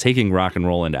 taking rock and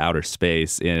roll into outer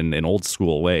space in an old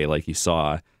school way, like you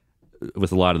saw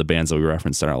with a lot of the bands that we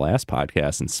referenced on our last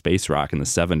podcast and space rock in the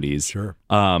 70s. Sure.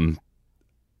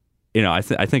 I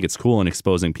think it's cool in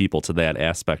exposing people to that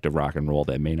aspect of rock and roll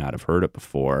that may not have heard it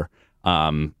before.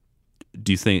 Do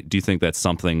you think that's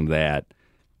something that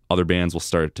other bands will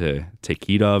start to take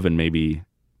heed of and maybe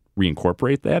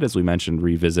reincorporate that, as we mentioned,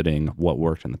 revisiting what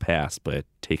worked in the past, but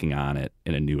taking on it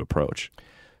in a new approach?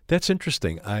 That's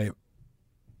interesting.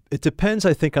 It depends,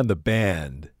 I think, on the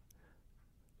band.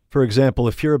 For example,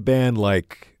 if you're a band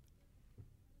like,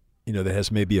 that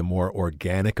has maybe a more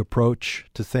organic approach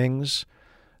to things,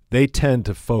 they tend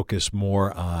to focus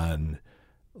more on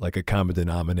like a common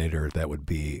denominator that would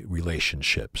be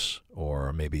relationships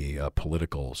or maybe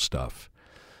political stuff.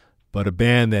 But a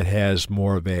band that has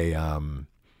more of a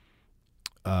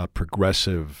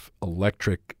progressive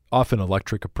often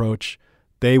electric approach,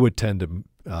 they would tend to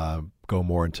go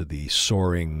more into the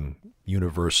soaring,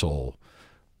 universal,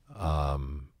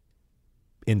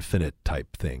 infinite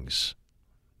type things.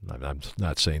 I'm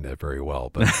not saying that very well,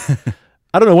 but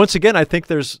I don't know. Once again, I think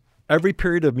every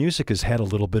period of music has had a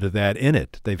little bit of that in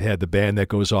it. They've had the band that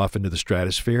goes off into the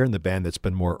stratosphere and the band that's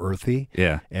been more earthy.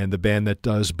 Yeah. And the band that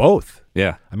does both.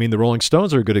 Yeah. I mean, the Rolling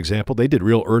Stones are a good example. They did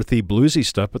real earthy, bluesy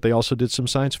stuff, but they also did some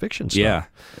science fiction stuff. Yeah.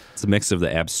 It's a mix of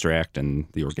the abstract and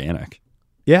the organic.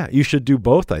 Yeah, you should do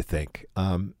both, I think.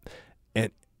 And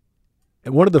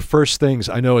one of the first things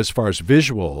I know as far as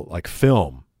visual, like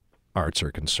film arts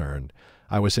are concerned,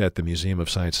 I was at the Museum of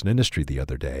Science and Industry the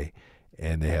other day,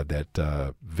 and they have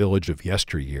that Village of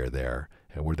Yesteryear there,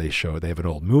 and where they have an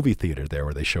old movie theater there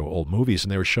where they show old movies,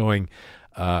 and they were showing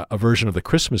a version of The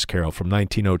Christmas Carol from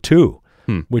 1902,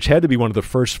 which had to be one of the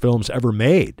first films ever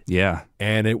made. Yeah.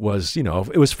 And it was,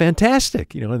 it was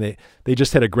fantastic, and they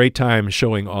just had a great time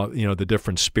showing all, the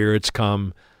different spirits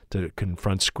come to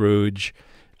confront Scrooge.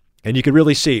 And you could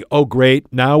really see, oh,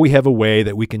 great, now we have a way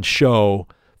that we can show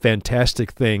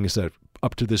fantastic things that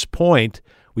up to this point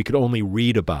we could only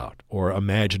read about or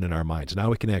imagine in our minds.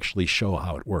 Now we can actually show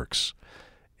how it works.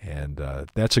 And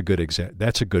that's a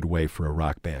good way for a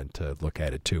rock band to look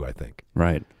at it too, I think.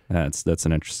 Right. That's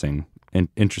an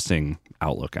interesting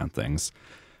outlook on things.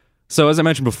 So as I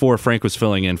mentioned before, Frank was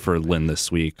filling in for Lynn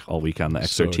this week, all week on the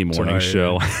XRT Morning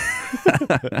Show.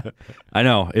 I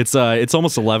know. It's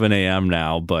almost 11 a.m.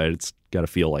 now, but it's got to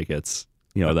feel like it's,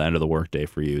 the end of the workday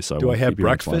for you. So do I have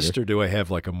breakfast or do I have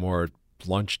like a more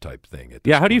lunch type thing?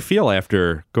 Yeah, how do you feel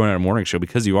after going on a morning show?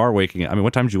 Because you are waking up. I mean,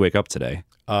 what time did you wake up today?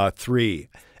 3.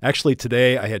 Actually,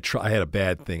 today I had a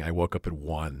bad thing. I woke up at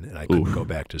 1 and I couldn't go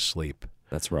back to sleep.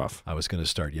 That's rough. I was going to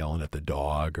start yelling at the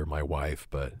dog or my wife,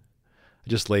 but I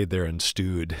just laid there and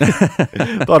stewed.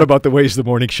 Thought about the ways the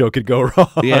morning show could go wrong.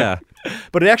 Yeah.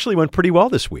 But it actually went pretty well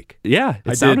this week. Yeah,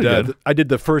 it sounded good. I did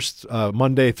the first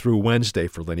Monday through Wednesday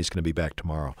for Lynn. He's going to be back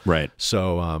tomorrow. Right.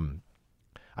 So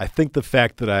I think the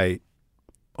fact that I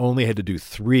only had to do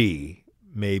 3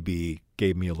 maybe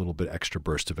gave me a little bit extra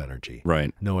burst of energy.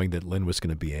 Right. Knowing that Lynn was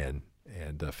going to be in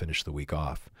and finish the week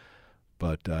off.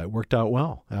 But it worked out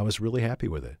well. I was really happy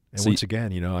with it. And once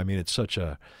again, it's such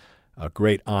a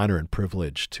great honor and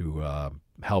privilege to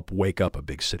help wake up a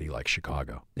big city like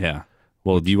Chicago. Yeah.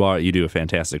 Well, you do a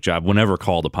fantastic job whenever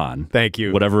called upon. Thank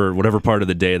you. Whatever part of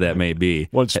the day that may be.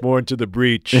 Once more into the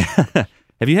breach. Have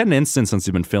you had an instance since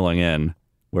you've been filling in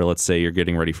where, let's say, you're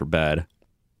getting ready for bed,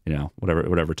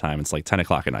 whatever time, it's like 10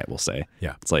 o'clock at night, we'll say.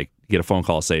 Yeah. It's like you get a phone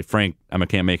call, say, Frank, Emma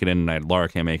can't make it in tonight, Laura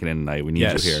can't make it in tonight, we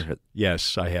need you here.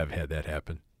 Yes, I have had that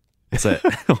happen. What's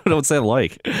that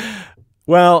like?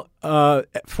 Well,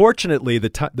 fortunately,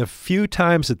 the few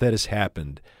times that has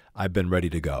happened, I've been ready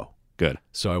to go. Good.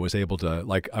 So I was able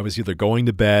to, I was either going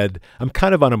to bed. I'm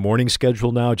kind of on a morning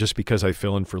schedule now just because I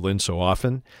fill in for Lynn so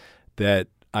often that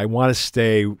I want to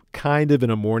stay kind of in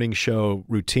a morning show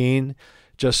routine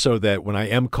just so that when I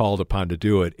am called upon to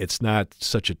do it, it's not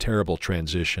such a terrible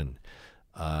transition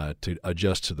to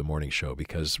adjust to the morning show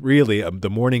because really the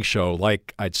morning show,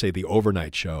 like I'd say the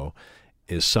overnight show,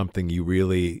 is something you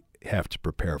really have to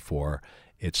prepare for.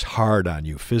 It's hard on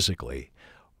you physically.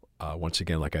 Once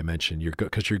again, like I mentioned,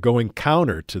 because you're going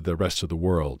counter to the rest of the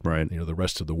world, right? The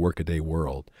rest of the workaday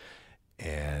world,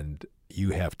 and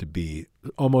you have to be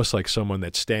almost like someone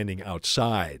that's standing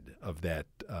outside of that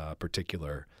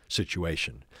particular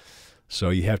situation. So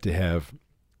you have to have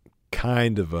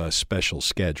kind of a special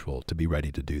schedule to be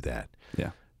ready to do that.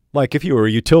 Yeah. Like if you were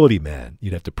a utility man,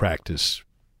 you'd have to practice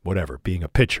whatever, being a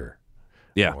pitcher.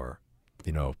 Yeah. Or,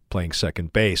 playing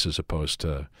second base as opposed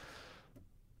to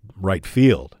right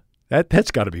field.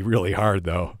 That's got to be really hard,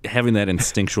 though. Having that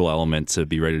instinctual element to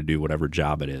be ready to do whatever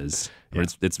job it is. Yeah.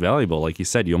 It's valuable. Like you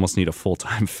said, you almost need a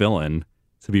full-time fill-in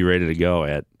to be ready to go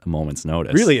at a moment's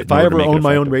notice. Really, if I ever owned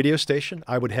my own radio station,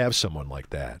 I would have someone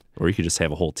like that. Or you could just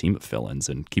have a whole team of fill-ins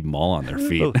and keep them all on their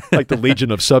feet. Like the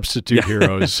Legion of Substitute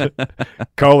Heroes.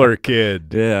 Color Kid.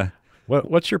 Yeah.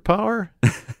 What's your power?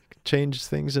 Change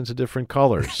things into different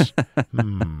colors.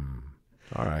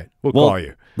 All right. We'll call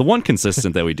you. The one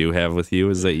consistent that we do have with you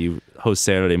is that you host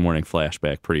Saturday Morning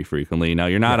Flashback pretty frequently. Now,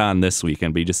 you're not on this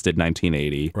weekend, but you just did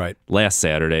 1980 last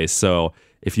Saturday. So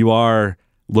if you are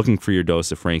looking for your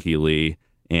dose of Frankie Lee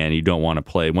and you don't want to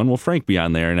play, when will Frank be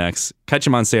on there next? Catch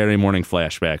him on Saturday Morning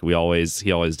Flashback. He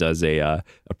always does a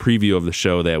preview of the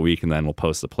show that week, and then we'll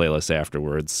post the playlist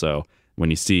afterwards. So when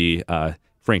you see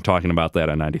Frank talking about that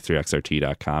on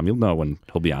 93xrt.com, you'll know when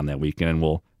he'll be on that weekend, and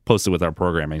we'll post it with our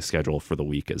programming schedule for the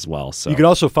week as well. So you can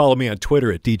also follow me on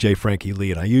Twitter at DJ Frankie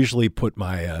Lee, and I usually put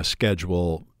my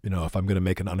schedule. If I'm going to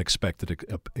make an unexpected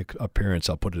appearance,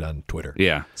 I'll put it on Twitter.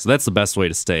 Yeah, so that's the best way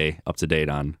to stay up to date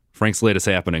on Frank's latest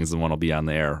happenings, and one will be on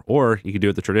the air. Or you could do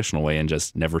it the traditional way and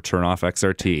just never turn off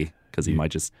XRT because he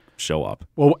might just show up.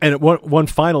 Well, and one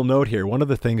final note here. One of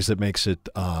the things that makes it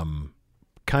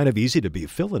kind of easy to be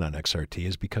fill-in on XRT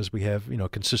is because we have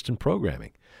consistent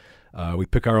programming. We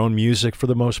pick our own music for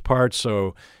the most part,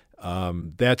 so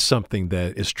that's something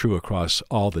that is true across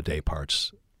all the day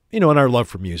parts. And our love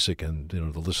for music and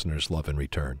the listeners' love in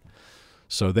return.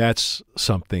 So that's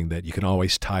something that you can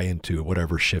always tie into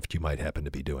whatever shift you might happen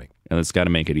to be doing. And it's got to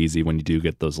make it easy when you do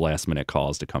get those last-minute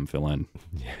calls to come fill in.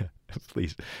 Yeah,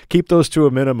 please keep those to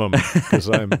a minimum because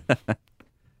I'm a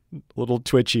little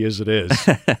twitchy as it is.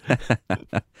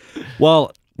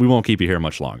 Well, we won't keep you here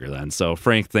much longer then. So,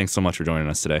 Frank, thanks so much for joining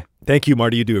us today. Thank you,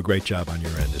 Marty. You do a great job on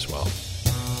your end as well.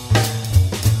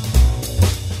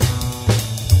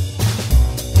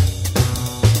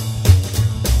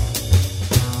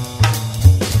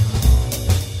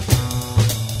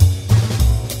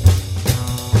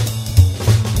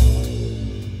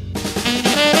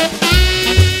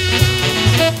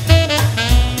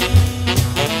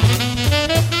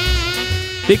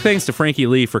 Big thanks to Frankie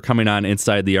Lee for coming on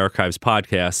Inside the Archives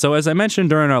podcast. So as I mentioned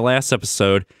during our last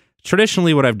episode,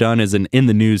 Traditionally, what I've done is an In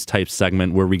the News type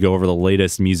segment where we go over the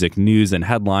latest music news and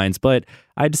headlines, but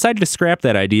I decided to scrap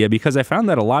that idea because I found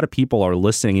that a lot of people are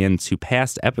listening in to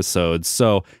past episodes,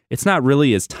 so it's not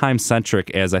really as time-centric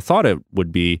as I thought it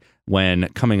would be when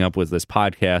coming up with this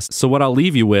podcast. So what I'll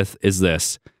leave you with is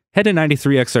this. Head to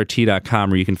 93xrt.com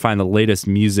where you can find the latest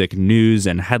music news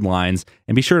and headlines,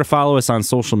 and be sure to follow us on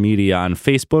social media on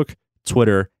Facebook,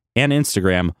 Twitter, and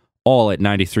Instagram, all at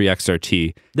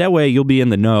 93XRT. That way you'll be in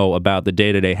the know about the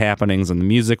day-to-day happenings in the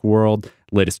music world,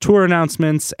 latest tour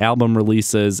announcements, album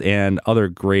releases, and other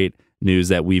great news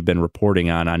that we've been reporting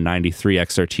on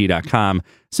 93xrt.com,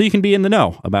 so you can be in the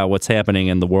know about what's happening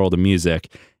in the world of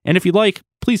music. And if you'd like,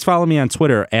 please follow me on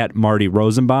Twitter at Marty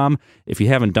Rosenbaum. If you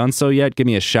haven't done so yet, give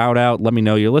me a shout out. Let me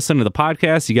know you're listening to the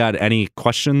podcast. You got any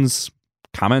questions,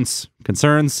 comments,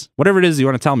 concerns, whatever it is you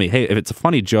want to tell me. Hey, if it's a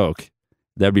funny joke,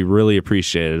 that'd be really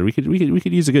appreciated. We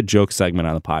could use a good joke segment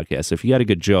on the podcast. So if you got a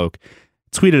good joke,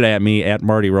 tweet it at me at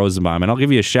Marty Rosenbaum, and I'll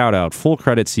give you a shout out. Full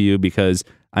credit to you because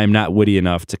I'm not witty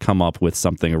enough to come up with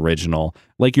something original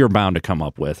like you're bound to come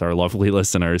up with, our lovely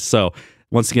listeners. So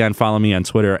once again, follow me on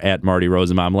Twitter at Marty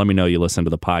Rosenbaum. Let me know you listen to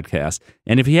the podcast.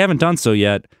 And if you haven't done so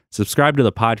yet, subscribe to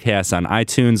the podcast on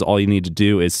iTunes. All you need to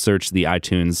do is search the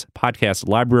iTunes podcast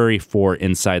library for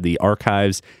Inside the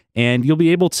Archives, and you'll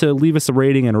be able to leave us a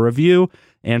rating and a review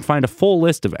and find a full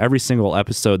list of every single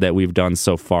episode that we've done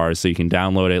so far, so you can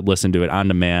download it, listen to it on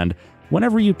demand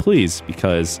whenever you please,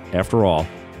 because after all,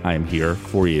 I am here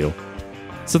for you.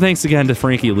 So thanks again to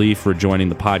Frankie Lee for joining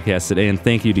the podcast today, and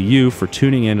thank you to you for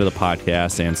tuning into the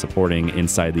podcast and supporting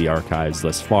Inside the Archives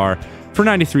thus far. For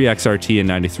 93XRT and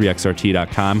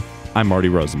 93XRT.com, I'm Marty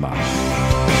Rosenbaum.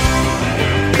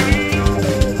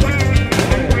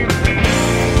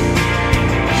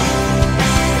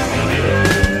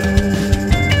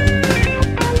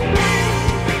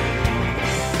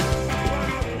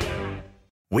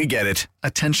 We get it.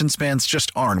 Attention spans just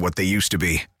aren't what they used to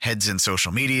be. Heads in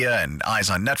social media and eyes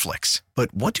on Netflix.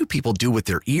 But what do people do with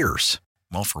their ears?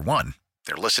 Well, for one,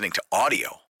 they're listening to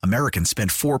audio. Americans spend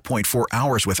 4.4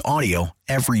 hours with audio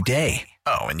every day.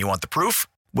 Oh, and you want the proof?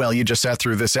 Well, you just sat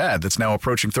through this ad that's now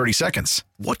approaching 30 seconds.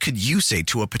 What could you say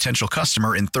to a potential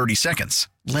customer in 30 seconds?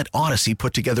 Let Odyssey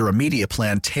put together a media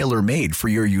plan tailor-made for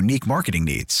your unique marketing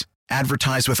needs.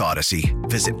 Advertise with Odyssey.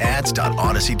 Visit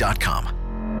ads.odyssey.com.